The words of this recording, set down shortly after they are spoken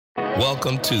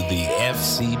Welcome to the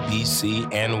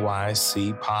FCBC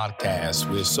NYC podcast.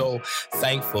 We're so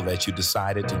thankful that you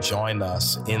decided to join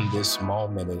us in this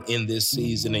moment and in this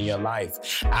season in your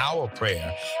life. Our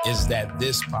prayer is that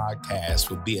this podcast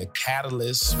will be a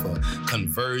catalyst for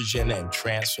conversion and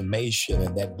transformation,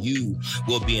 and that you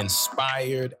will be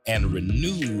inspired and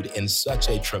renewed in such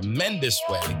a tremendous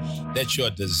way that your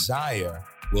desire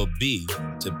will be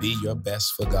to be your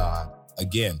best for God.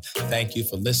 Again, thank you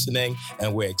for listening,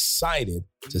 and we're excited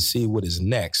to see what is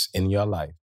next in your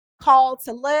life. Called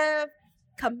to live,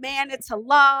 commanded to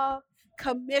love,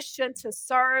 commissioned to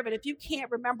serve. And if you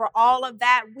can't remember all of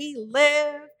that, we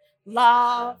live,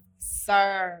 love,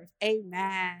 serve.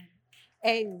 Amen.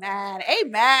 Amen.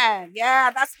 Amen.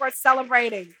 Yeah, that's worth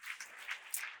celebrating.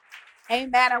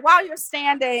 Amen. And while you're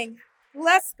standing,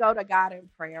 let's go to God in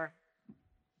prayer.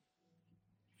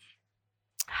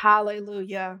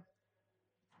 Hallelujah.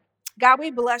 God,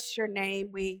 we bless your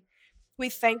name. We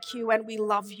thank you and we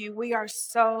love you. We are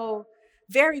so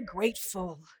very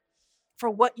grateful for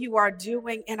what you are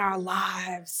doing in our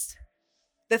lives,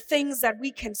 the things that we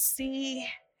can see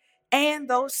and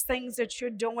those things that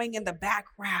you're doing in the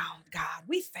background. God,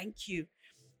 we thank you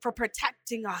for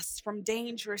protecting us from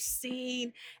danger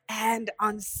seen and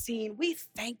unseen. We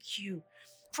thank you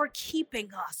for keeping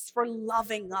us, for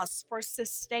loving us, for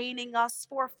sustaining us,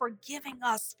 for forgiving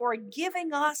us, for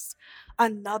giving us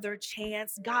another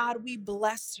chance. God, we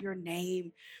bless your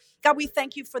name. God, we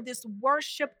thank you for this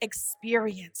worship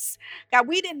experience. God,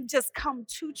 we didn't just come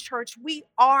to church, we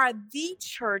are the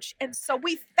church. And so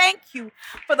we thank you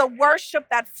for the worship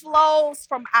that flows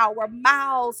from our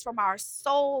mouths, from our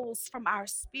souls, from our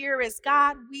spirits.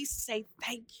 God, we say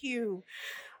thank you.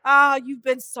 You've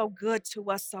been so good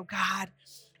to us, oh God.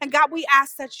 And God, we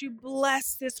ask that you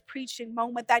bless this preaching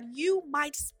moment, that you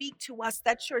might speak to us,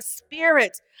 that your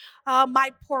spirit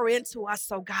might pour into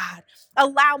us, oh God.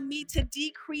 Allow me to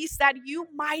decrease, that you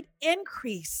might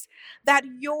increase, that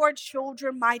your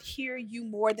children might hear you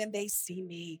more than they see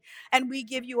me. And we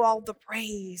give you all the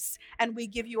praise, and we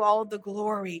give you all the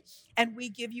glory, and we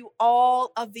give you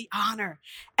all of the honor.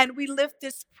 And we lift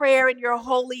this prayer in your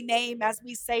holy name as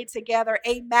we say together,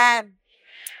 amen,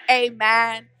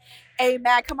 amen,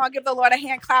 amen. Come on, give the Lord a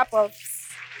hand clap of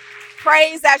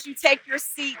praise as you take your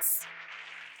seats.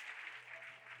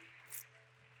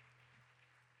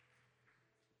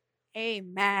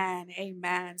 Amen,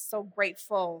 amen. So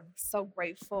grateful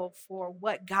for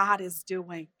what God is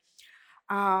doing.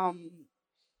 And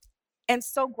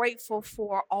so grateful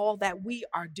for all that we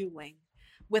are doing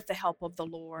with the help of the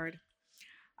Lord.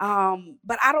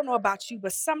 But I don't know about you,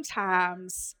 but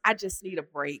sometimes I just need a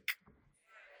break.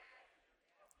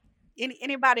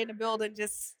 Anybody in the building,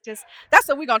 just that's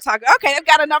what we're gonna talk about. Okay, I've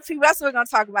got enough people. That's what we're gonna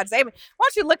talk about today. Why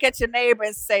don't you look at your neighbor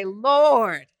and say,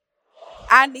 Lord,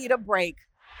 I need a break.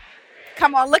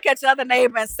 Come on, look at your other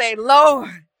neighbor and say,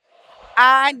 Lord,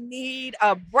 I need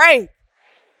a break.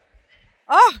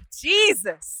 Oh,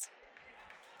 Jesus.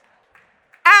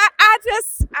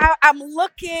 I'm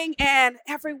looking and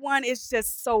everyone is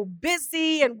just so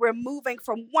busy, and we're moving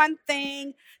from one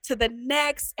thing to the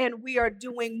next, and we are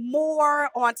doing more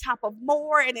on top of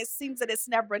more, and it seems that it's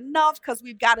never enough because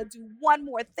we've got to do one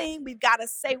more thing. We've got to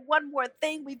say one more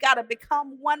thing. We've got to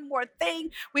become one more thing.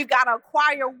 We've got to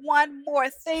acquire one more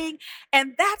thing.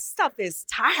 And that stuff is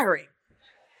tiring,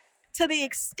 to the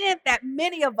extent that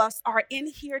many of us are in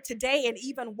here today and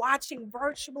even watching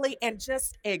virtually and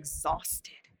just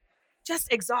exhausted.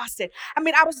 I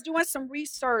mean, I was doing some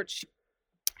research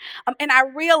and I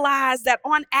realized that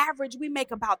on average, we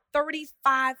make about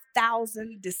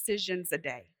 35,000 decisions a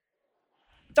day.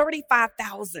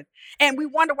 35,000. And we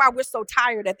wonder why we're so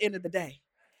tired at the end of the day.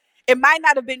 It might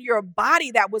not have been your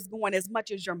body that was going as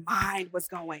much as your mind was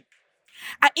going.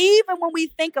 Even when we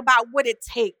think about what it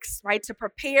takes, right, to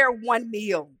prepare one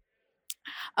meal,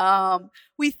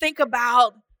 we think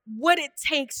about what it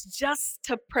takes just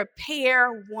to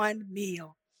prepare one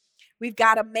meal. We've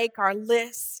got to make our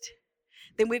list.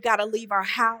 Then we've got to leave our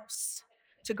house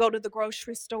to go to the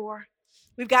grocery store.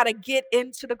 We've got to get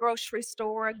into the grocery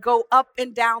store, go up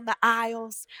and down the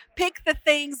aisles, pick the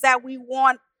things that we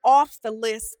want off the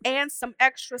list and some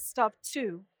extra stuff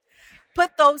too.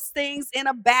 Put those things in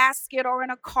a basket or in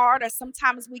a cart, or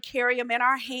sometimes we carry them in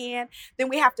our hand. Then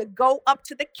we have to go up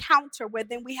to the counter where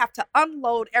then we have to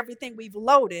unload everything we've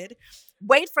loaded.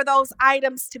 wait for those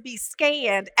items to be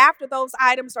scanned. After those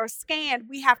items are scanned,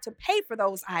 we have to pay for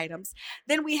those items.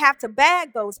 Then we have to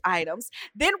bag those items.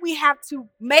 Then we have to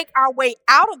make our way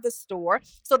out of the store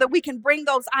so that we can bring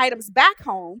those items back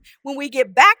home. When we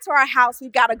get back to our house,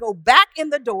 we've got to go back in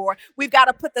the door. We've got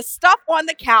to put the stuff on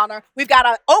the counter. We've got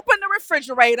to open the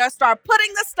refrigerator, start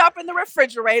putting the stuff in the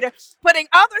refrigerator, putting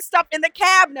other stuff in the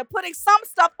cabinet, putting some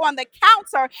stuff on the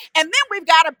counter, and then we've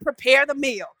got to prepare the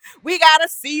meal. We got to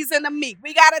season the meat.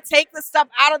 We got to take the stuff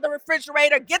out of the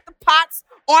refrigerator, get the pots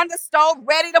on the stove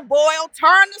ready to boil,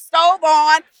 turn the stove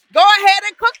on, go ahead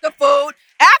and cook the food.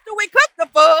 After we cook the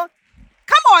food,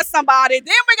 come on, somebody,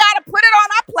 then we got to put it on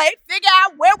our plate, figure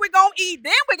out where we're going to eat.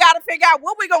 Then we got to figure out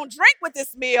what we're going to drink with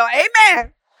this meal.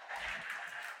 Amen.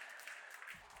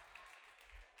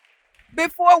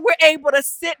 Before we're able to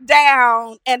sit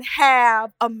down and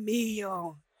have a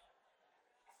meal.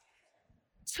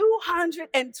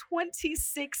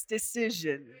 226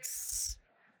 decisions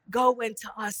go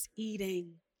into us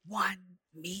eating one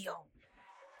meal.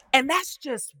 And that's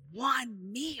just one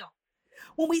meal.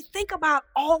 When we think about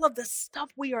all of the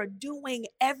stuff we are doing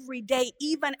every day,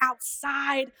 even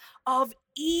outside of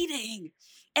eating,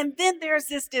 and then there's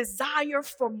this desire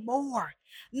for more.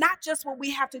 Not just what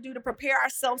we have to do to prepare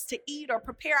ourselves to eat or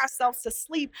prepare ourselves to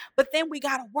sleep, but then we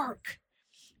got to work.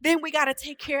 Then we got to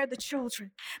take care of the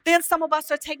children. Then some of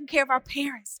us are taking care of our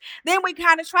parents. Then we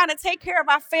kind of trying to take care of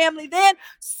our family. Then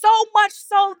so much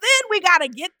so, then we got to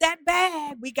get that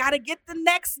bag. We got to get the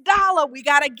next dollar. We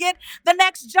got to get the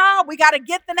next job. We got to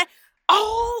get the next.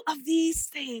 All of these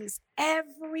things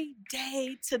every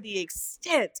day to the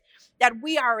extent that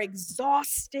we are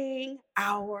exhausting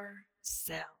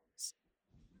ourselves.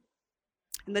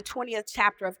 In the 20th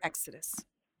chapter of Exodus,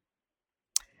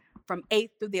 from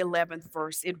 8th through the 11th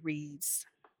verse, it reads,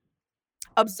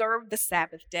 "Observe the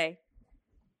Sabbath day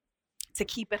to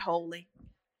keep it holy.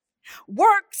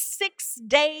 Work 6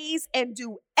 days and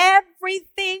do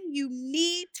everything you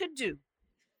need to do.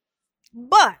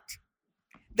 But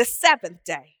the seventh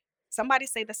day," somebody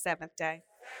say the seventh day,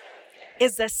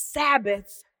 "is a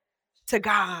Sabbath to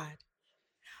God.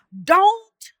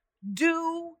 Don't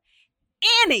do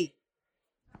any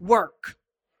work.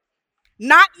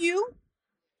 Not you,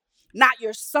 not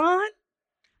your son,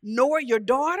 nor your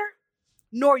daughter,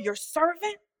 nor your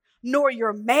servant, nor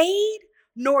your maid,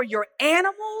 nor your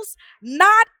animals,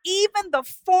 not even the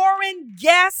foreign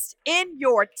guests in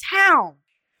your town.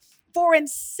 For in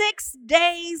 6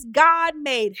 days God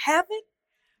made heaven,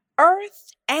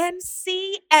 earth, and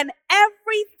sea, and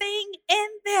everything in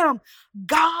them.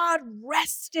 God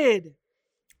rested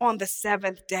on the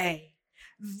seventh day.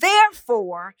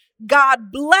 Therefore,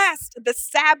 God blessed the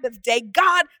Sabbath day.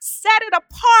 God set it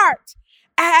apart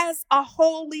as a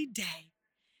holy day."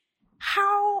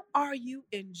 How are you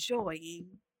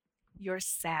enjoying your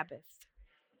Sabbath?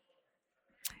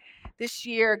 This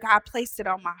year, God placed it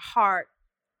on my heart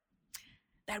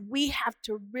that we have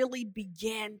to really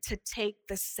begin to take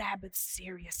the Sabbath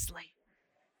seriously.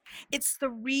 It's the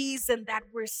reason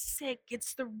that we're sick.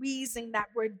 It's the reason that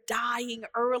we're dying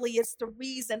early. It's the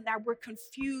reason that we're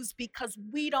confused because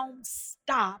we don't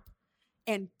stop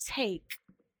and take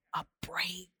a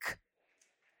break.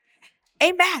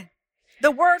 Amen.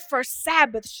 The word for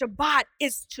Sabbath, Shabbat,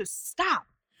 is to stop.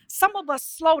 Some of us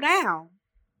slow down,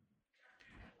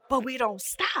 but we don't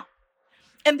stop.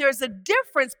 And there's a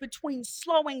difference between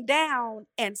slowing down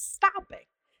and stopping.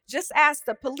 Just ask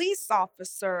the police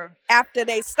officer after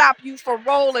they stop you for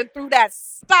rolling through that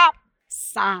stop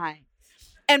sign.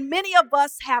 And many of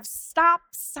us have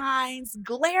stop signs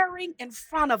glaring in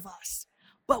front of us,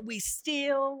 but we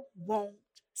still won't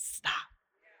stop.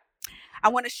 I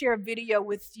want to share a video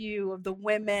with you of the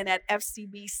women at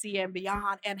FCBC and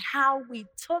beyond and how we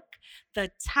took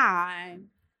the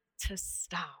time to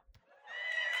stop.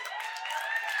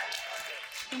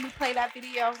 Can we play that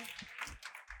video?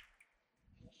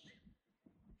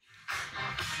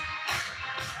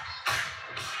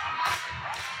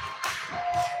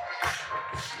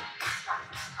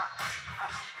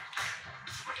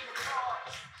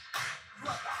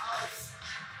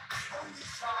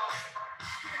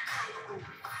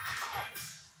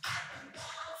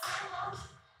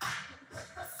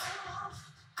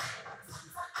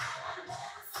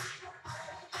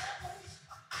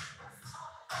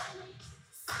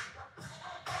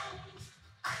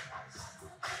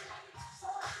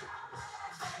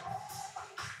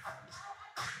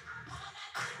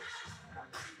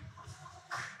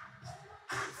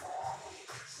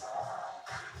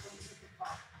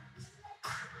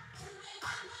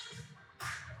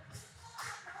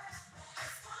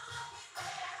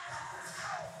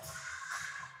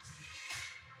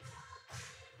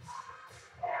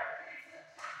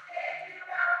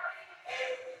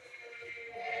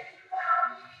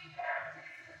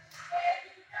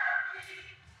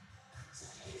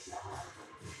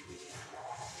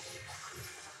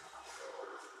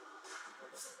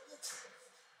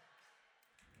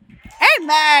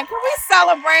 Amen. Can we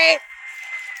celebrate?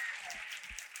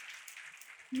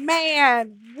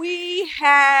 Man, we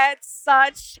had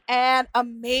such an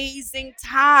amazing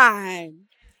time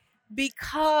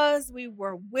because we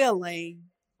were willing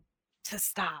to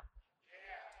stop.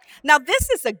 Now, this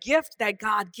is a gift that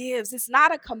God gives. It's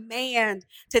not a command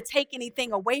to take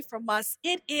anything away from us.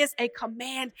 It is a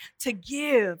command to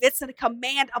give. It's a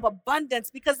command of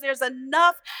abundance because there's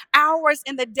enough hours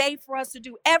in the day for us to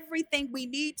do everything we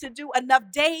need to do, enough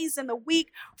days in the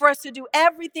week for us to do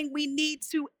everything we need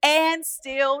to, and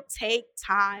still take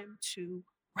time to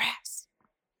rest.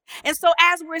 And so,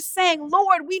 as we're saying,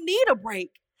 Lord, we need a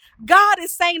break, God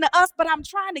is saying to us, but I'm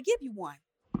trying to give you one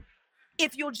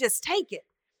if you'll just take it.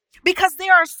 Because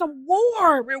there are some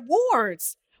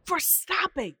rewards for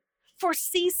stopping, for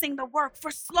ceasing the work,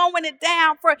 for slowing it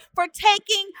down, for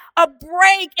taking a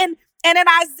break. And in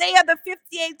Isaiah, the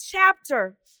 58th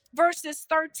chapter, verses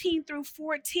 13 through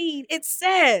 14, it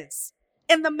says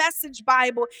in the Message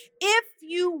Bible, if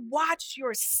you watch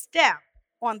your step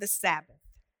on the Sabbath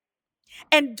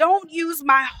and don't use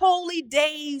my holy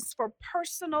days for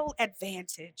personal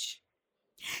advantage,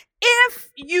 if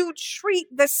you treat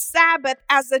the Sabbath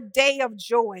as a day of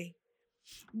joy,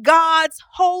 God's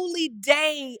holy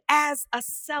day as a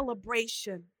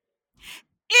celebration,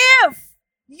 if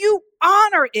you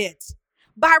honor it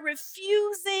by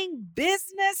refusing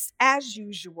business as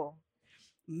usual,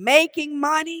 making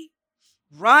money,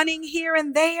 running here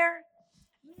and there,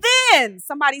 then,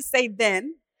 somebody say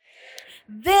then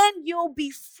you'll be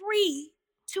free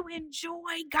to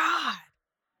enjoy God.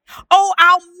 Oh,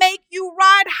 I'll make you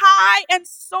ride high and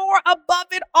soar above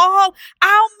it all.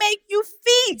 I'll make you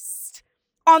feast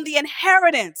on the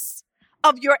inheritance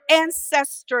of your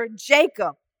ancestor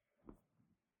Jacob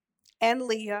and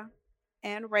Leah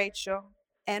and Rachel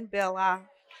and Bilhah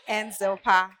and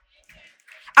Zilpah.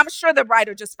 I'm sure the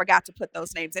writer just forgot to put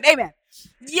those names in. Amen.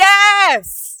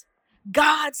 Yes,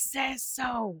 God says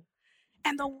so.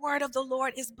 And the word of the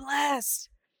Lord is blessed.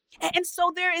 And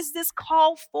so there is this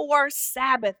call for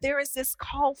Sabbath. There is this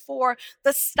call for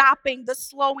the stopping, the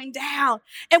slowing down.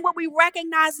 And what we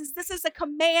recognize is this is a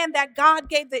command that God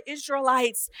gave the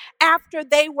Israelites after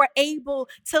they were able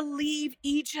to leave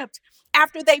Egypt,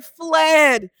 after they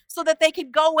fled so that they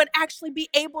could go and actually be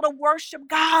able to worship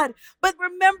God. But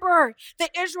remember, the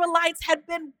Israelites had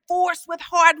been forced with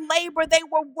hard labor. They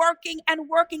were working and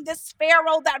working. This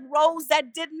Pharaoh that rose,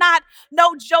 that did not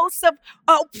know Joseph,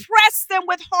 oppressed them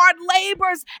with hard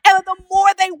labors. And the more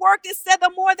they worked, it said,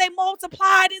 the more they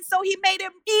multiplied. And so he made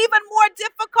it even more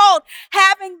difficult,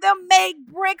 having them make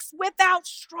bricks without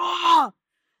straw.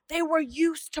 They were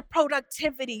used to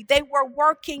productivity. They were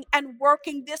working and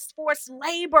working this forced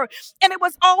labor. And it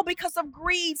was all because of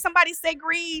greed. Somebody say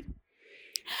greed.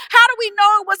 How do we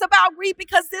know it was about greed?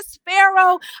 Because this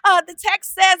Pharaoh, the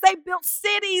text says they built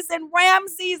cities in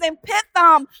Ramses and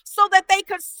Pithom so that they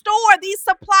could store these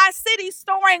supply cities,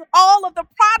 storing all of the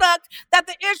product that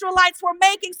the Israelites were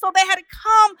making. So they had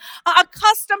come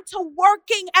accustomed to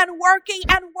working and working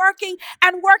and working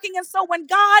and working. And so when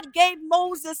God gave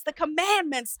Moses the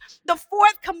commandments, the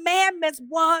fourth commandment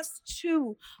was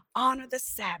to honor the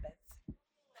Sabbath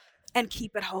and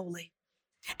keep it holy.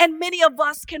 And many of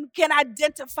us can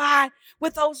identify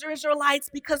with those Israelites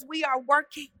because we are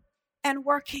working and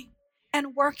working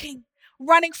and working,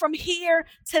 running from here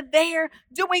to there,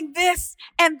 doing this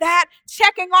and that,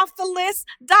 checking off the list,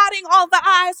 dotting all the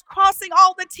I's, crossing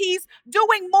all the T's,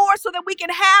 doing more so that we can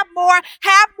have more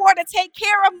to take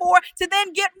care of more, to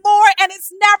then get more. And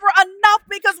it's never enough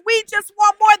because we just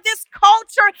want more. This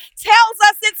culture tells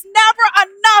us it's never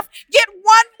enough. Get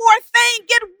one more thing,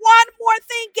 get one more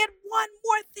thing, get one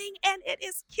more thing. And it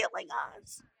is killing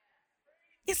us.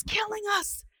 It's killing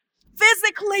us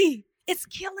physically. It's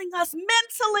killing us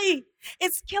mentally.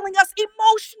 It's killing us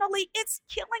emotionally. It's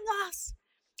killing us.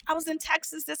 I was in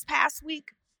Texas this past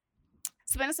week,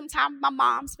 spending some time with my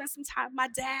mom, spent some time with my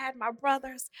dad, my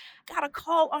brothers. Got a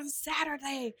call on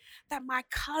Saturday that my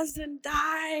cousin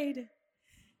died.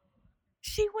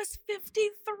 She was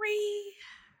 53.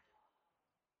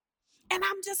 And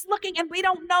I'm just looking, and we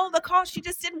don't know the cause. She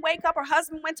just didn't wake up. Her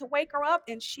husband went to wake her up,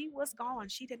 and she was gone.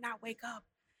 She did not wake up.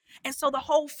 And so the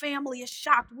whole family is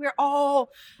shocked. We're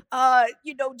all,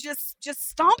 just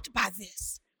stumped by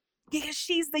this because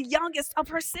she's the youngest of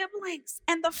her siblings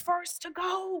and the first to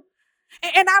go.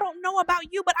 And I don't know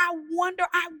about you, but I wonder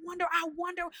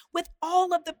with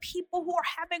all of the people who are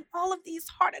having all of these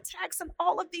heart attacks and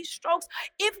all of these strokes,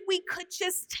 if we could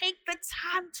just take the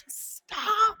time to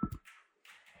stop,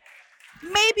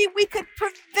 maybe we could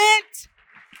prevent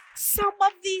some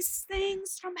of these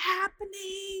things from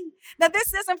happening. Now,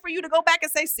 this isn't for you to go back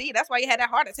and say, see, that's why you had that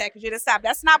heart attack because you didn't stop.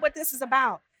 That's not what this is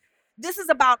about. This is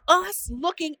about us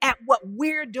looking at what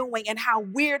we're doing and how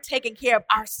we're taking care of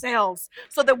ourselves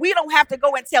so that we don't have to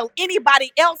go and tell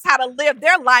anybody else how to live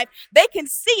their life. They can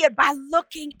see it by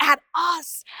looking at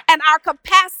us and our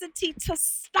capacity to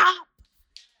stop,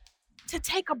 to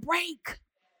take a break,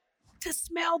 to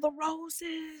smell the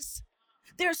roses.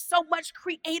 There's so much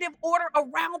creative order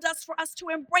around us for us to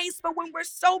embrace, but when we're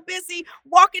so busy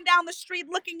walking down the street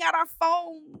looking at our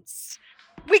phones,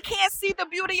 we can't see the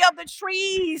beauty of the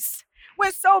trees.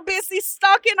 We're so busy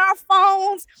stuck in our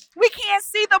phones. We can't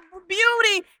see the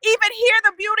beauty, even hear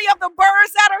the beauty of the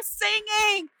birds that are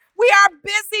singing. We are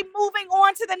busy moving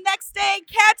on to the next day,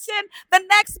 catching the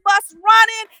next bus,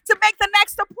 running to make the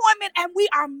next appointment, and we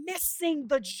are missing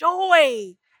the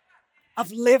joy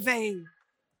of living.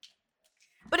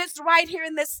 But it's right here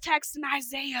in this text in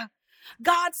Isaiah.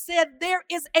 God said there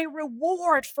is a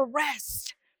reward for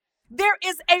rest. There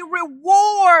is a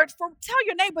reward for, tell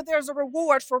your neighbor there's a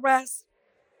reward for rest.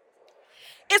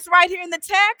 It's right here in the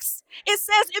text. It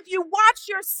says, if you watch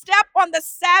your step on the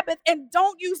Sabbath and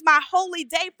don't use my holy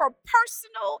day for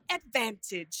personal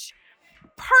advantage.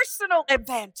 Personal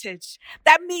advantage.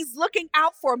 That means looking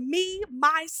out for me,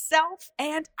 myself,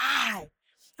 and I.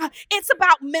 It's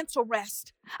about mental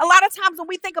rest. A lot of times when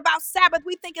we think about Sabbath,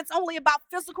 we think it's only about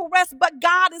physical rest, but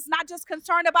God is not just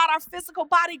concerned about our physical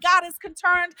body. God is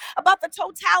concerned about the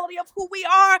totality of who we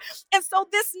are. And so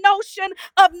this notion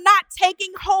of not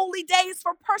taking holy days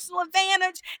for personal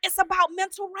advantage, it's about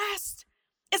mental rest.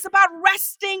 It's about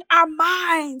resting our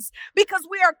minds because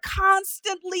we are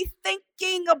constantly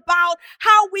thinking about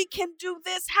how we can do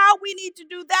this, how we need to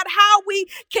do that, how we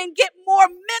can get more,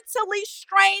 mentally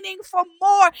straining for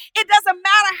more. It doesn't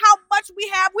matter how much we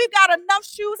have. We've got enough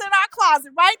shoes in our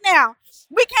closet right now.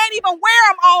 We can't even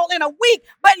wear them all in a week,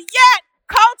 but yet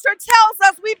culture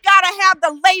tells us we've got to have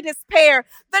the latest pair,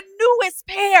 the newest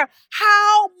pair.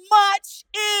 How much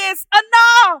is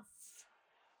enough?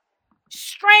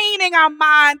 Straining our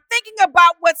mind, thinking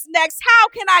about what's next. How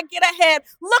can I get ahead?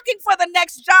 Looking for the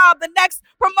next job, the next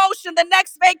promotion, the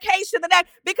next vacation,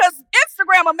 because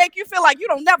Instagram will make you feel like you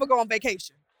don't never go on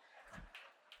vacation.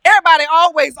 Everybody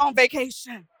always on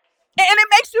vacation. And it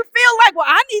makes you feel like, well,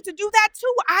 I need to do that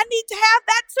too. I need to have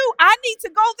that too. I need to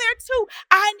go there too.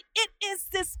 And it is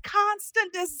this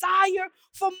constant desire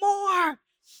for more.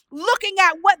 Looking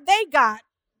at what they got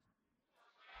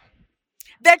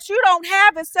that you don't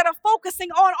have instead of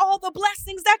focusing on all the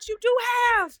blessings that you do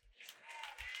have.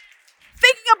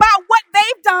 Thinking about what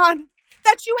they've done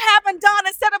that you haven't done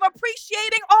instead of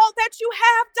appreciating all that you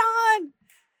have done.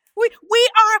 We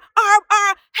are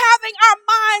having our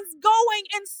minds going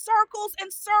in circles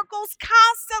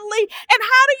constantly. And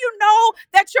how do you know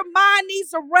that your mind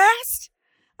needs a rest?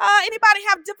 Anybody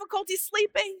have difficulty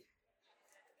sleeping?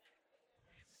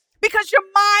 Because your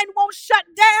mind won't shut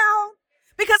down.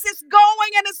 Because it's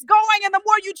going, and the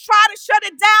more you try to shut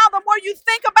it down, the more you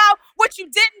think about what you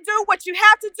didn't do, what you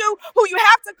have to do, who you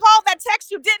have to call, that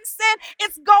text you didn't send.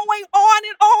 It's going on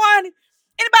and on.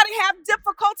 Anybody have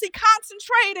difficulty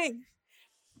concentrating?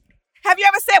 Have you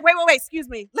ever said, wait, excuse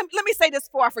me. Let me say this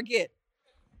before I forget.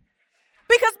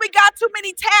 Because we got too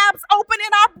many tabs open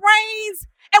in our brains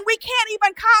and we can't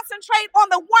even concentrate on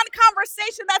the one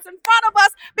conversation that's in front of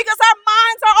us because our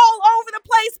minds are all over the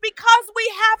place because we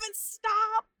haven't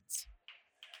stopped.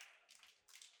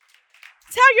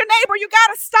 Tell your neighbor, you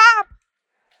got to stop.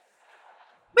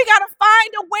 We got to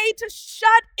find a way to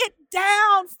shut it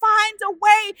down, find a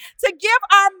way to give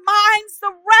our minds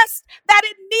the rest that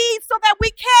it needs so that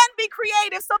we can be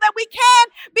creative, so that we can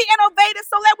be innovative,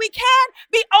 so that we can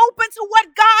be open to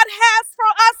what God has for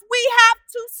us. We have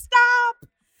to stop.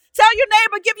 Tell your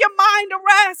neighbor, give your mind a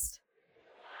rest.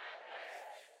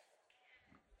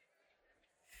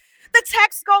 The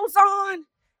text goes on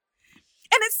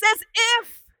and it says,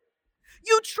 if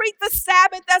you treat the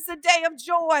Sabbath as a day of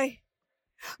joy,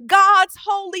 God's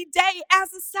holy day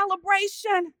as a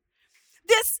celebration.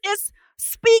 This is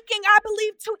speaking, I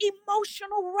believe, to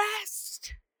emotional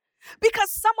rest. Because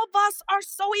some of us are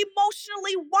so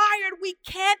emotionally wired, we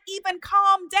can't even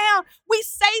calm down. We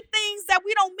say things that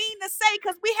we don't mean to say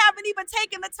because we haven't even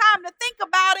taken the time to think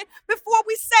about it before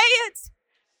we say it.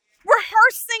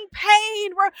 rehearsing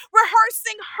pain,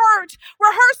 rehearsing hurt,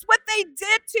 rehearse what they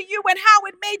did to you and how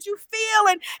it made you feel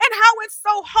and how it's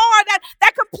so hard,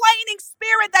 that complaining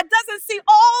spirit that doesn't see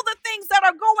all the things that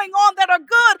are going on that are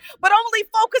good, but only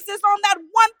focuses on that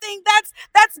one thing that's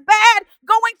bad,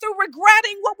 going through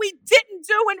regretting what we didn't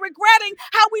do and regretting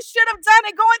how we should have done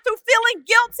it, going through feeling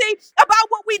guilty about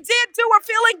what we did do or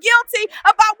feeling guilty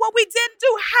about what we didn't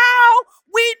do. How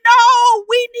we know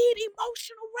we need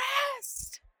emotional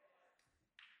rest.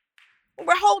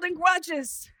 We're holding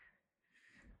grudges.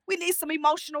 We need some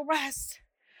emotional rest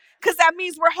because that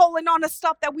means we're holding on to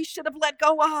stuff that we should have let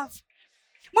go of.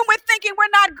 When we're thinking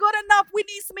we're not good enough, we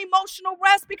need some emotional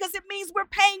rest because it means we're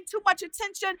paying too much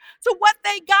attention to what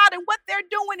they got and what they're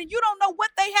doing, and you don't know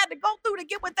what they had to go through to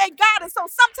get what they got. And so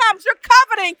sometimes you're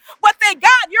coveting what they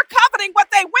got. You're coveting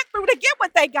what they went through to get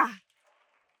what they got.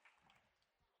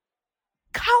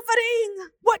 Coveting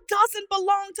what doesn't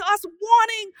belong to us,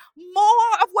 wanting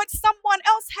more of what someone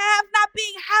else has, not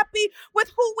being happy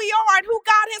with who we are and who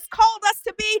God has called us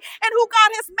to be and who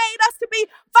God has made us to be,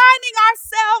 finding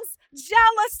ourselves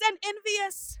jealous and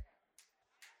envious.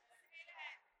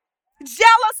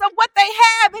 Jealous of what they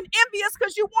have and envious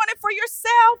because you want it for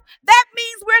yourself. That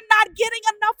means we're not getting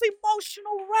enough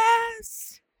emotional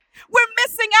rest. We're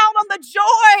missing out on the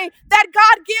joy that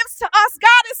God gives to us.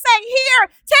 God is saying, here,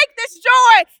 take this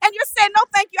joy. And you're saying, no,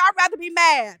 thank you. I'd rather be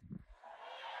mad.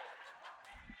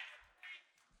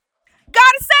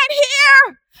 God is saying,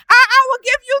 here, I will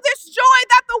give you this joy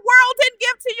that the world didn't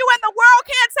give to you and the world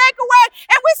can't take away.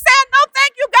 And we're saying, no,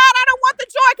 thank you, God. I don't want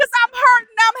the joy because I'm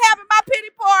hurting. I'm having my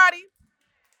pity party.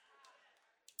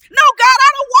 No, God, I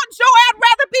don't want joy. I'd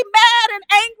rather be mad and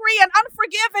angry and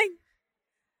unforgiving.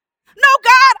 No,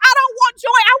 God, I don't want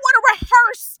joy. I want to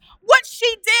rehearse what she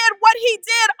did, what he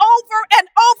did over and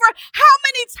over. How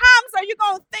many times are you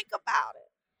going to think about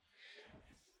it?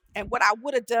 And what I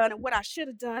would have done and what I should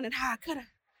have done and how I could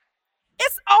have.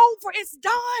 It's over. It's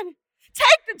done.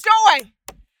 Take the joy.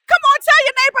 Come on, tell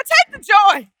your neighbor, take the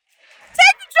joy.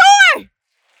 Take the joy.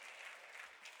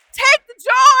 Take the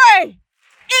joy.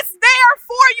 It's there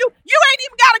for you. You ain't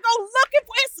even got to go looking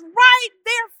for it. It's right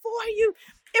there for you.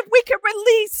 If we could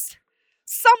release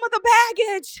some of the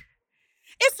baggage,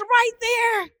 it's right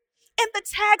there in the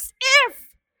text.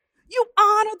 If you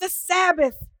honor the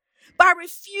Sabbath by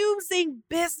refusing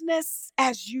business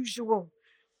as usual,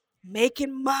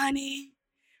 making money,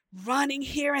 running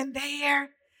here and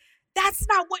there, that's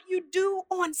not what you do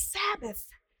on Sabbath.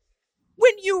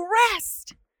 When you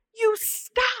rest, you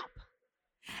stop.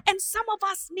 And some of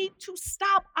us need to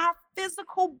stop. Our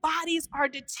physical bodies are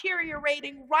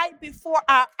deteriorating right before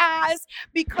our eyes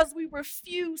because we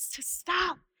refuse to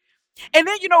stop. And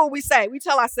then you know what we say? We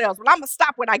tell ourselves, well, I'm going to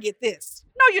stop when I get this.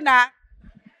 No, you're not.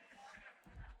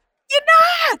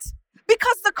 You're not.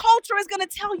 Because the culture is going to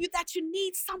tell you that you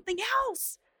need something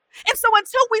else. And so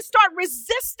until we start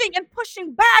resisting and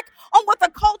pushing back on what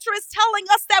the culture is telling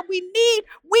us that we need,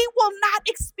 we will not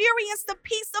experience the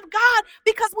peace of God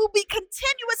because we'll be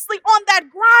continuously on that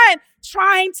grind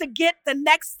trying to get the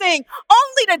next thing,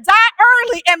 only to die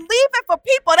early and leave it for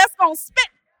people that's going to spit.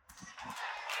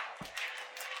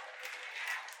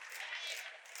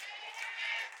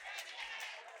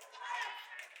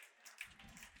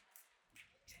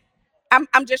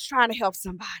 I'm just trying to help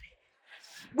somebody.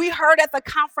 We heard at the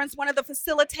conference, one of the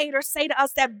facilitators say to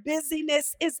us that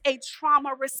busyness is a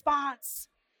trauma response.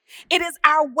 It is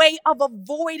our way of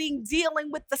avoiding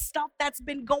dealing with the stuff that's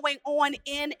been going on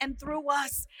in and through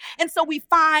us. And so we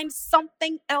find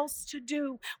something else to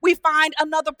do. We find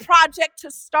another project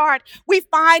to start. We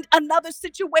find another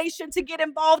situation to get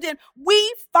involved in.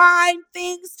 We find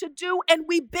things to do and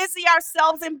we busy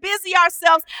ourselves.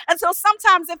 And so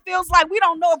sometimes it feels like we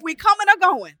don't know if we're coming or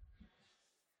going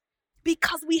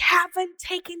because we haven't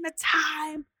taken the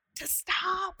time to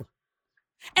stop.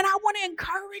 And I want to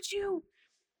encourage you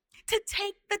to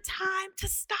take the time to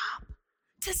stop,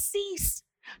 to cease,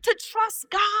 to trust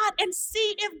God and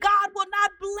see if God will not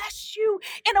bless you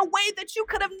in a way that you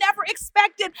could have never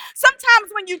expected.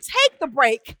 Sometimes when you take the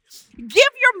break, give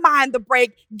your mind the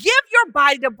break, give your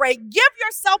body the break, give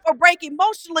yourself a break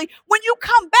emotionally. When you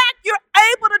come back, you're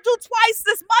able to do twice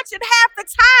as much in half the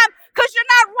time because you're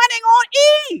not running on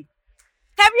E.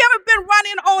 Have you ever been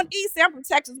running on E? See, I'm from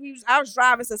Texas. I was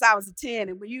driving since I was 10,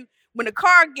 and when the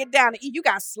car get down to E, you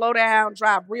got to slow down,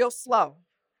 drive real slow.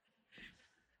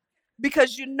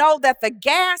 Because you know that the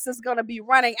gas is going to be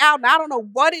running out. And I don't know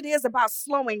what it is about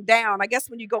slowing down. I guess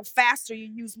when you go faster, you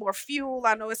use more fuel.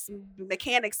 I know it's some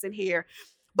mechanics in here.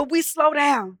 But we slow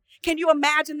down. Can you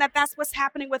imagine that that's what's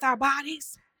happening with our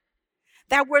bodies?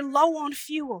 That we're low on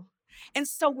fuel. And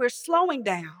so we're slowing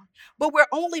down, but we're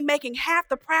only making half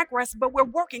the progress, but we're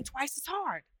working twice as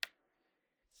hard.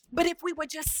 But if we would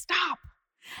just stop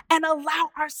and allow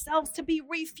ourselves to be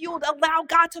refueled, allow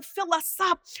God to fill us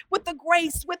up with the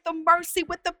grace, with the mercy,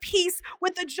 with the peace,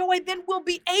 with the joy, then we'll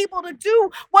be able to do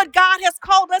what God has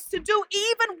called us to do,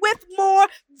 even with more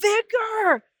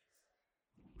vigor.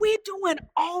 We're doing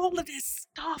all of this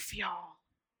stuff, y'all.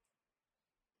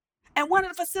 And one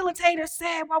of the facilitators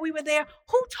said while we were there,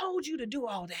 who told you to do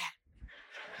all that?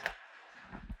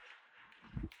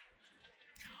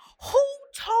 Who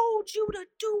told you to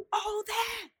do all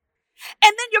that?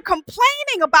 And then you're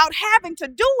complaining about having to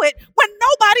do it when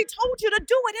nobody told you to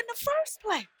do it in the first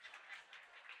place.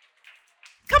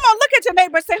 Come on, look at your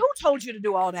neighbor and say, who told you to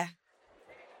do all that?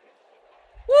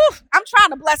 Woo, I'm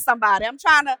trying to bless somebody. I'm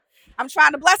trying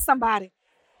to bless somebody.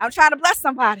 I'm trying to bless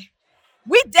somebody.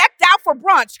 We decked out for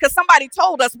brunch because somebody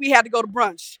told us we had to go to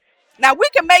brunch. Now, we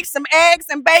can make some eggs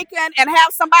and bacon and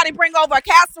have somebody bring over a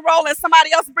casserole and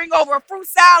somebody else bring over a fruit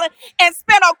salad and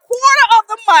spend a quarter of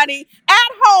the money at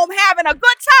home having a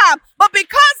good time. But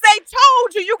because they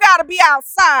told you, you got to be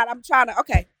outside.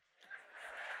 Okay.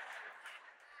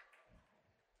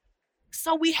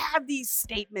 So we have these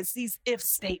statements, these if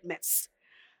statements.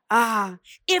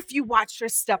 If you watch your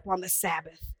step on the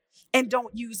Sabbath, and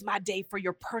don't use my day for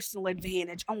your personal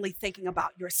advantage, only thinking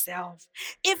about yourself.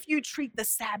 If you treat the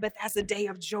Sabbath as a day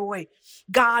of joy,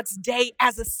 God's day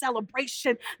as a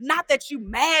celebration, not that you're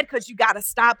mad because you got to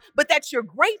stop, but that you're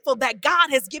grateful that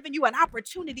God has given you an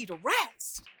opportunity to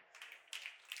rest.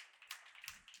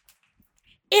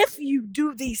 If you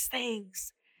do these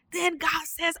things, then God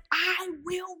says, I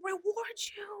will reward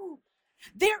you.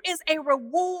 There is a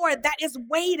reward that is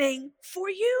waiting for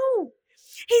you.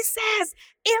 He says,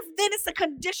 if then it's a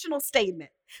conditional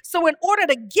statement. So in order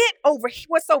to get over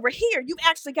what's over here, you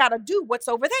actually got to do what's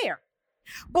over there.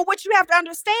 But what you have to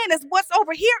understand is what's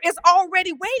over here is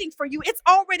already waiting for you. It's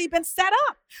already been set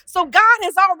up. So God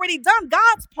has already done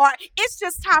God's part. It's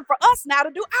just time for us now to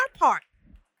do our part.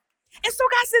 And so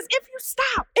God says, if you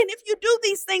stop and if you do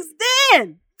these things,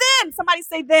 then, somebody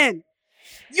say then,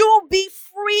 you'll be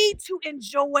free to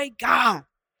enjoy God.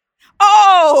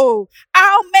 Oh,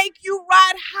 I'll make you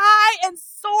ride high and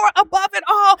soar above it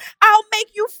all. I'll make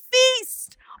you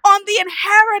feast on the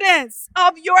inheritance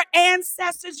of your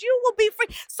ancestors. You will be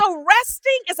free. So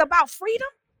resting is about freedom.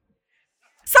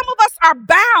 Some of us are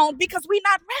bound because we're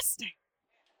not resting.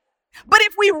 But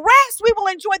if we rest, we will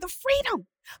enjoy the freedom.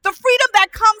 The freedom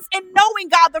that comes in knowing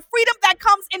God, the freedom that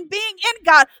comes in being in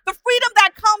God, the freedom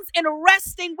that comes in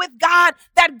resting with God,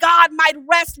 that God might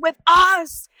rest with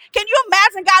us. Can you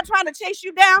imagine God trying to chase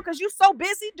you down because you're so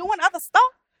busy doing other stuff?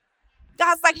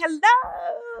 God's like,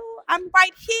 hello, I'm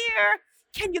right here.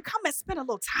 Can you come and spend a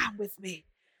little time with me?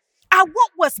 I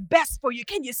want what's best for you.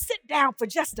 Can you sit down for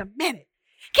just a minute?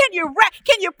 Can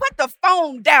you put the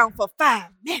phone down for 5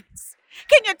 minutes?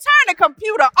 Can you turn the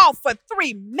computer off for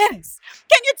 3 minutes?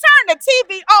 Can you turn the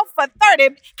TV off for 30?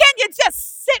 Can you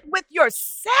just sit with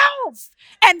yourself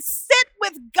and sit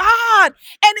with God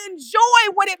and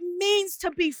enjoy what it means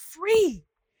to be free?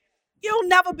 You'll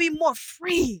never be more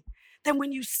free than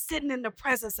when you're sitting in the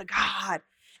presence of God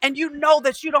and you know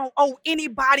that you don't owe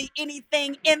anybody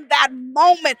anything in that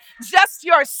moment, just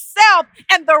yourself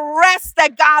and the rest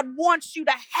that God wants you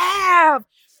to have.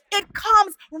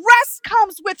 Rest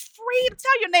comes with freedom.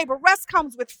 Tell your neighbor, rest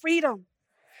comes with freedom.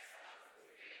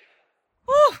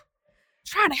 Whew.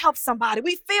 Trying to help somebody.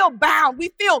 We feel bound. We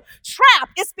feel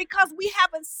trapped. It's because we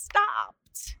haven't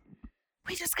stopped.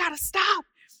 We just got to stop.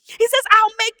 He says,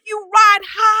 I'll make you ride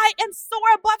high and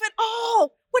soar above it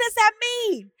all. What does that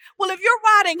mean? Well, if you're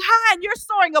riding high and you're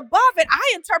soaring above it,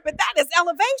 I interpret that as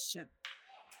elevation.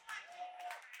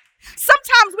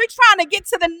 Sometimes we're trying to get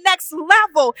to the next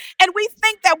level and we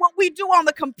think that what we do on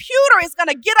the computer is going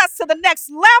to get us to the next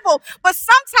level. But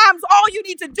sometimes all you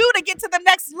need to do to get to the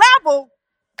next level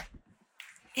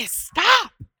is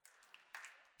stop.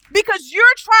 Because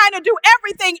you're trying to do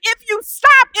everything. If you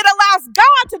stop, it allows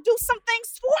God to do some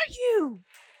things for you.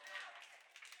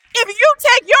 If you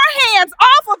take your hands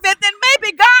off of it, then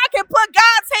maybe God can put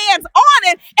God's hands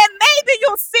on it, and maybe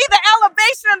you'll see the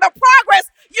elevation and the progress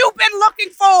you've been looking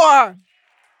for.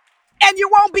 And you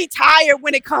won't be tired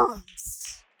when it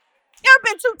comes. You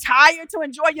ever been too tired to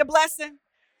enjoy your blessing?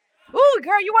 Ooh,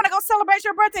 girl, you want to go celebrate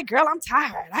your birthday? Girl, I'm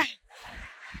tired.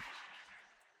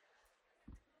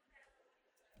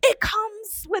 It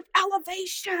comes with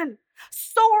elevation,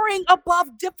 soaring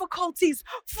above difficulties,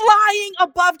 flying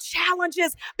above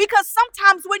challenges. Because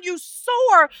sometimes when you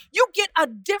soar, you get a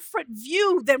different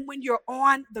view than when you're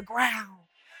on the ground.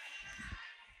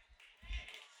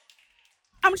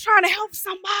 I'm trying to help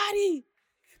somebody.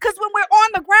 Because when we're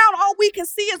on the ground, all we can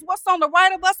see is what's on the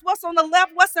right of us, what's on the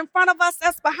left, what's in front of us,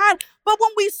 that's behind. But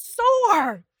when we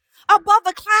soar above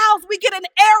the clouds, we get an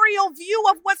aerial view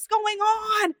of what's going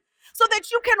on so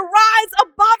that you can rise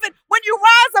above it. When you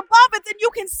rise above it, then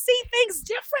you can see things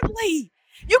differently.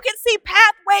 You can see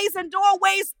pathways and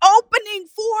doorways opening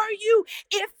for you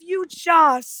if you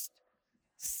just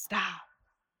stop.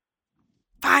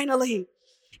 Finally,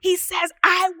 he says,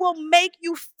 I will make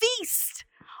you feast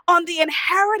on the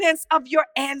inheritance of your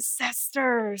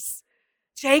ancestors,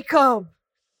 Jacob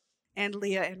and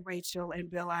Leah and Rachel and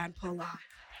Bilhah and Puah.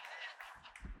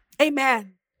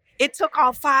 Amen. It took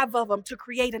all 5 of them to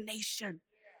create a nation.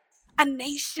 A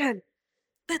nation.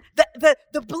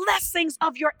 The blessings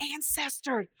of your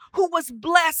ancestor who was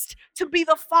blessed to be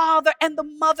the father and the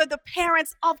mother, the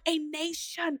parents of a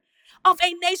nation.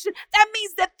 That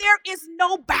means that there is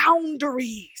no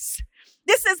boundaries.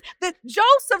 This is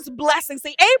Joseph's blessings.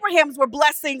 See, Abraham's were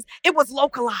blessings. It was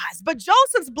localized, but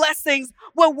Joseph's blessings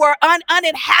were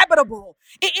uninhabitable.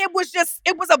 It was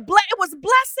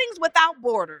blessings without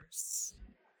borders.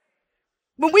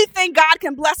 When we think God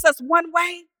can bless us one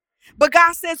way, but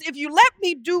God says, if you let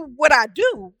me do what I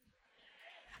do,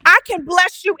 I can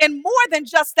bless you in more than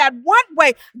just that one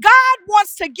way. God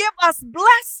wants to give us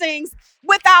blessings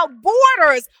without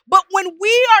borders. But when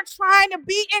we are trying to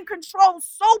be in control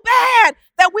so bad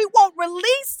that we won't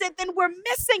release it, then we're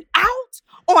missing out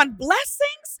on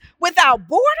blessings without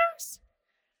borders.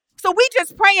 So we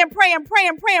just praying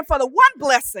for the one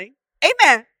blessing.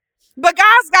 Amen. But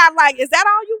God's got is that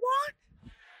all you want?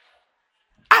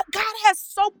 God has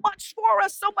so much for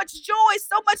us, so much joy,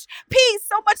 so much peace,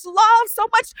 so much love, so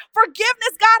much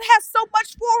forgiveness. God has so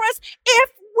much for us if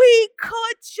we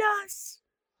could just.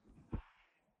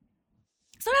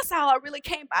 So that's all I really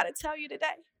came by to tell you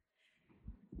today.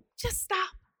 Just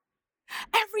stop.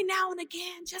 Every now and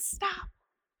again, just stop.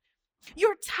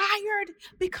 You're tired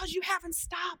because you haven't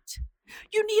stopped.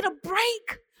 You need a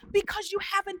break because you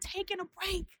haven't taken a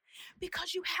break,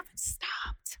 because you haven't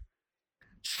stopped.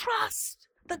 Trust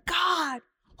the God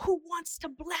who wants to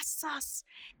bless us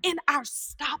in our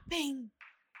stopping.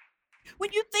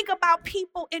 When you think about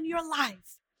people in your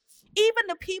life, even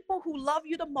the people who love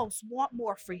you the most want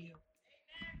more for you.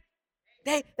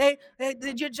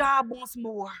 Your job wants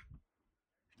more.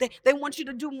 They want you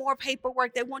to do more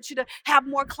paperwork. They want you to have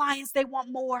more clients. They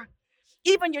want more.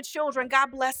 Even your children,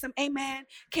 God bless them. Amen.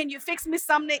 Can you fix me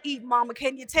something to eat, mama?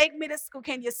 Can you take me to school?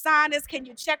 Can you sign this? Can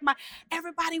you check my...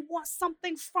 Everybody wants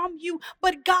something from you,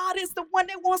 but God is the one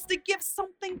that wants to give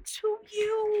something to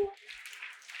you.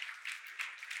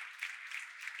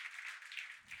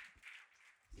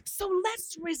 So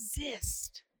let's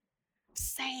resist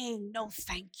saying no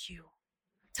thank you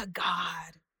to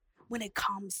God when it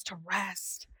comes to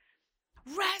rest.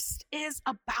 Rest is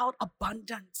about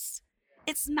abundance.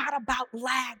 It's not about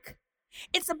lack.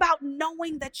 It's about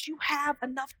knowing that you have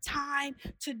enough time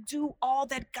to do all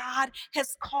that God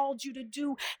has called you to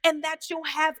do, and that you'll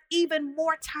have even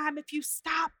more time if you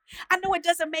stop. I know it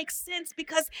doesn't make sense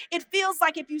because it feels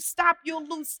like if you stop, you'll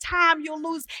lose time, you'll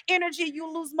lose energy,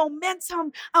 you'll lose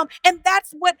momentum. And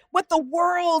that's what the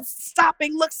world's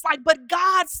stopping looks like. But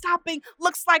God's stopping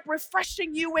looks like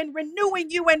refreshing you and renewing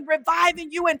you and reviving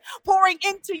you and pouring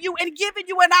into you and giving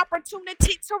you an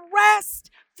opportunity to rest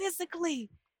physically,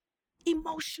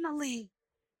 emotionally,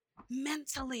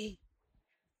 mentally.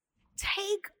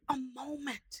 Take a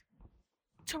moment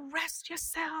to rest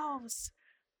yourselves.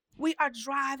 We are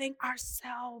driving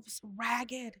ourselves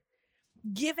ragged,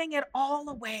 giving it all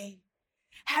away,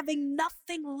 having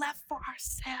nothing left for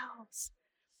ourselves.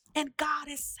 And God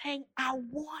is saying, I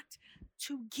want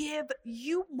to give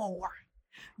you more.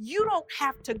 You don't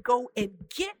have to go and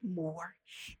get more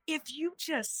if you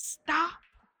just stop.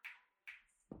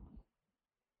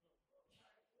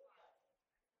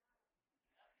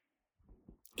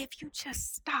 If you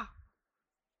just stop.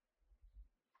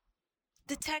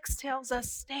 The text tells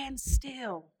us, stand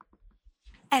still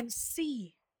and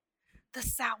see the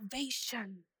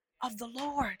salvation of the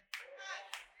Lord.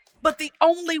 But the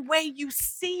only way you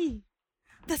see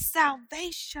the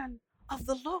salvation of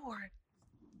the Lord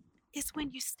is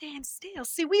when you stand still.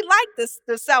 See, we like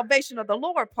the salvation of the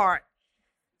Lord part,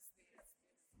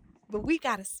 but we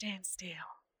got to stand still.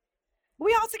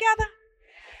 We all together?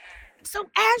 So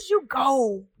as you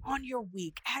go on your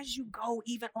week, as you go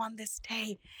even on this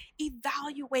day,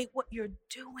 evaluate what you're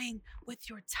doing with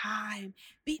your time.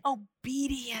 Be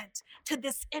obedient to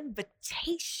this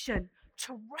invitation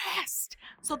to rest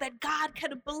so that God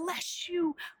can bless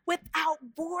you without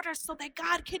borders, so that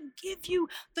God can give you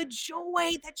the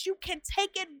joy that you can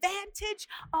take advantage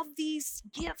of these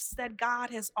gifts that God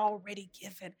has already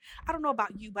given. I don't know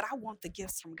about you, but I want the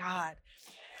gifts from God.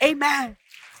 Amen.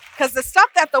 Because the stuff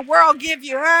that the world give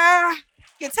you,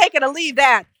 you take it or leave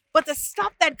that. But the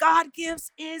stuff that God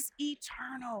gives is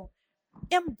eternal.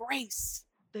 Embrace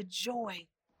the joy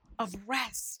of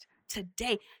rest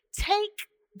today. Take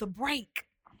the break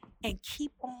and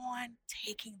keep on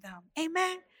taking them.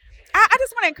 Amen. I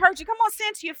just want to encourage you. Come on,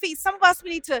 stand to your feet. Some of us, we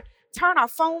need to turn our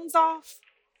phones off.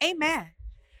 Amen.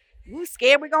 We're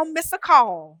scared we're going to miss a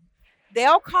call.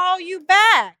 They'll call you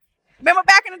back. Remember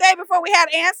back in the day before we had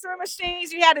answering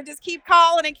machines, you had to just keep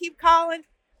calling and keep calling.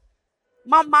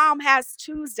 My mom has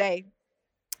Tuesday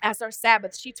as her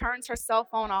Sabbath. She turns her cell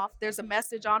phone off. There's a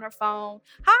message on her phone.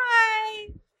 Hi,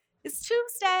 it's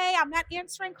Tuesday. I'm not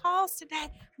answering calls today.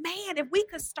 Man, if we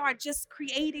could start just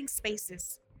creating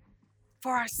spaces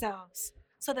for ourselves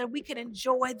so that we can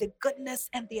enjoy the goodness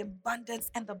and the abundance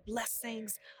and the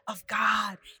blessings of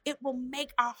God, it will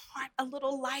make our heart a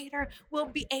little lighter. We'll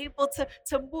be able to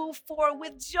move forward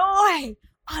with joy,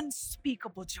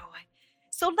 unspeakable joy.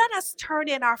 So let us turn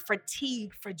in our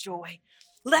fatigue for joy.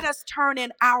 Let us turn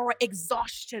in our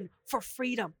exhaustion for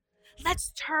freedom.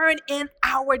 Let's turn in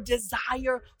our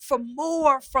desire for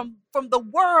more from the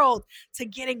world to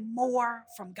getting more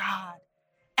from God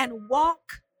and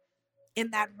walk in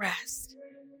that rest.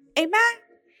 Amen.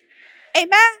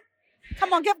 Amen.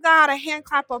 Come on, give God a hand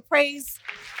clap of praise.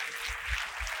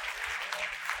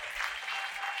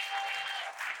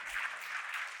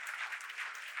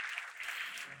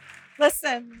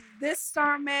 Listen, this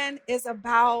sermon is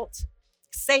about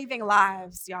saving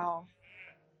lives, y'all.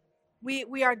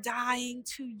 We are dying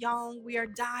too young. We are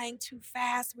dying too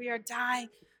fast. We are dying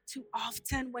too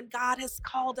often when God has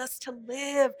called us to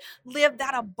live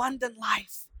that abundant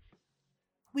life.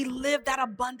 We live that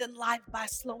abundant life by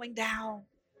slowing down,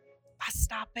 by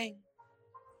stopping,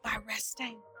 by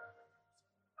resting.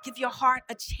 Give your heart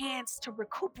a chance to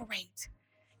recuperate.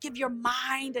 Give your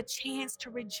mind a chance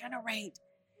to regenerate.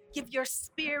 Give your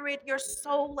spirit, your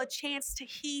soul a chance to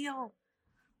heal.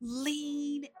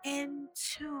 Lean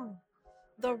into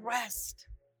the rest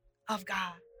of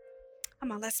God.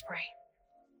 Come on, let's pray.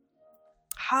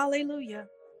 Hallelujah.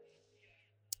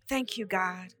 Thank you,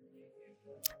 God.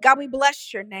 God, we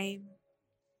bless your name.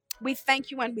 We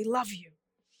thank you and we love you.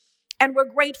 And we're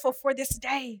grateful for this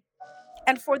day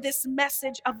and for this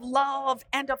message of love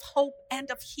and of hope and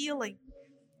of healing.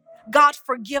 God,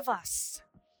 forgive us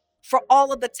for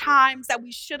all of the times that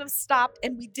we should have stopped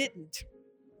and we didn't.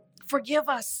 Forgive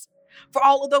us for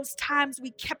all of those times we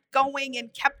kept going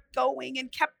and kept going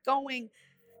and kept going.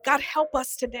 God, help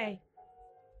us today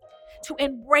to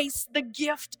embrace the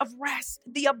gift of rest,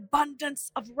 the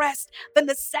abundance of rest, the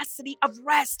necessity of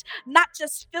rest, not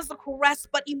just physical rest,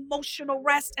 but emotional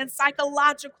rest and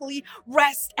psychologically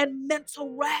rest and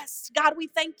mental rest. God, we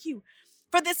thank you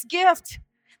for this gift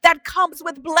that comes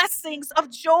with blessings of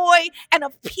joy and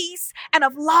of peace and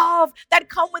of love, that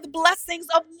come with blessings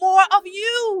of more of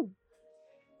you.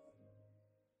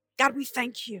 God, we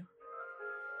thank you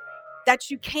that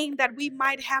you came that we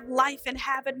might have life and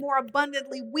have it more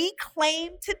abundantly. We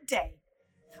claim today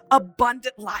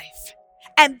abundant life,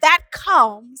 and that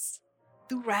comes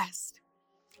through rest.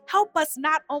 Help us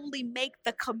not only make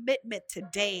the commitment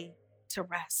today to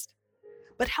rest,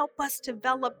 but help us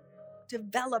develop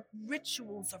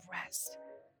rituals of rest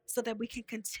so that we can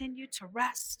continue to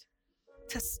rest,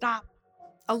 to stop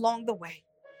along the way,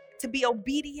 to be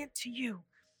obedient to you,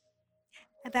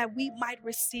 and that we might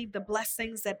receive the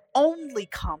blessings that only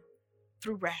come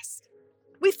through rest.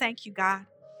 We thank you, God.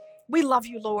 We love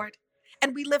you, Lord.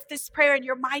 And we lift this prayer in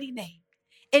your mighty name,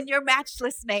 in your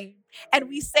matchless name. And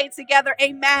we say together,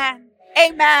 amen,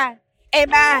 amen,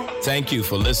 amen. Thank you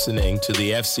for listening to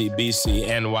the FCBC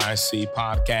NYC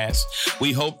podcast.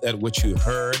 We hope that what you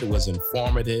heard was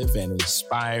informative and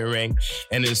inspiring,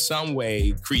 and in some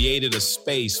way created a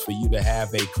space for you to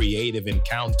have a creative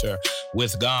encounter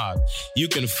with God. You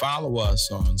can follow us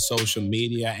on social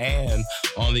media and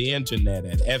on the internet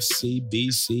at fcbcnyc.org.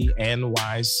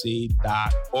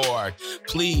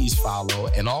 Please follow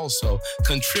and also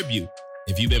contribute.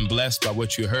 If you've been blessed by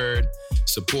what you heard,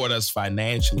 support us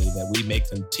financially that we may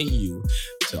continue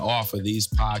to offer these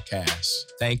podcasts.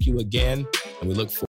 Thank you again, and we look forward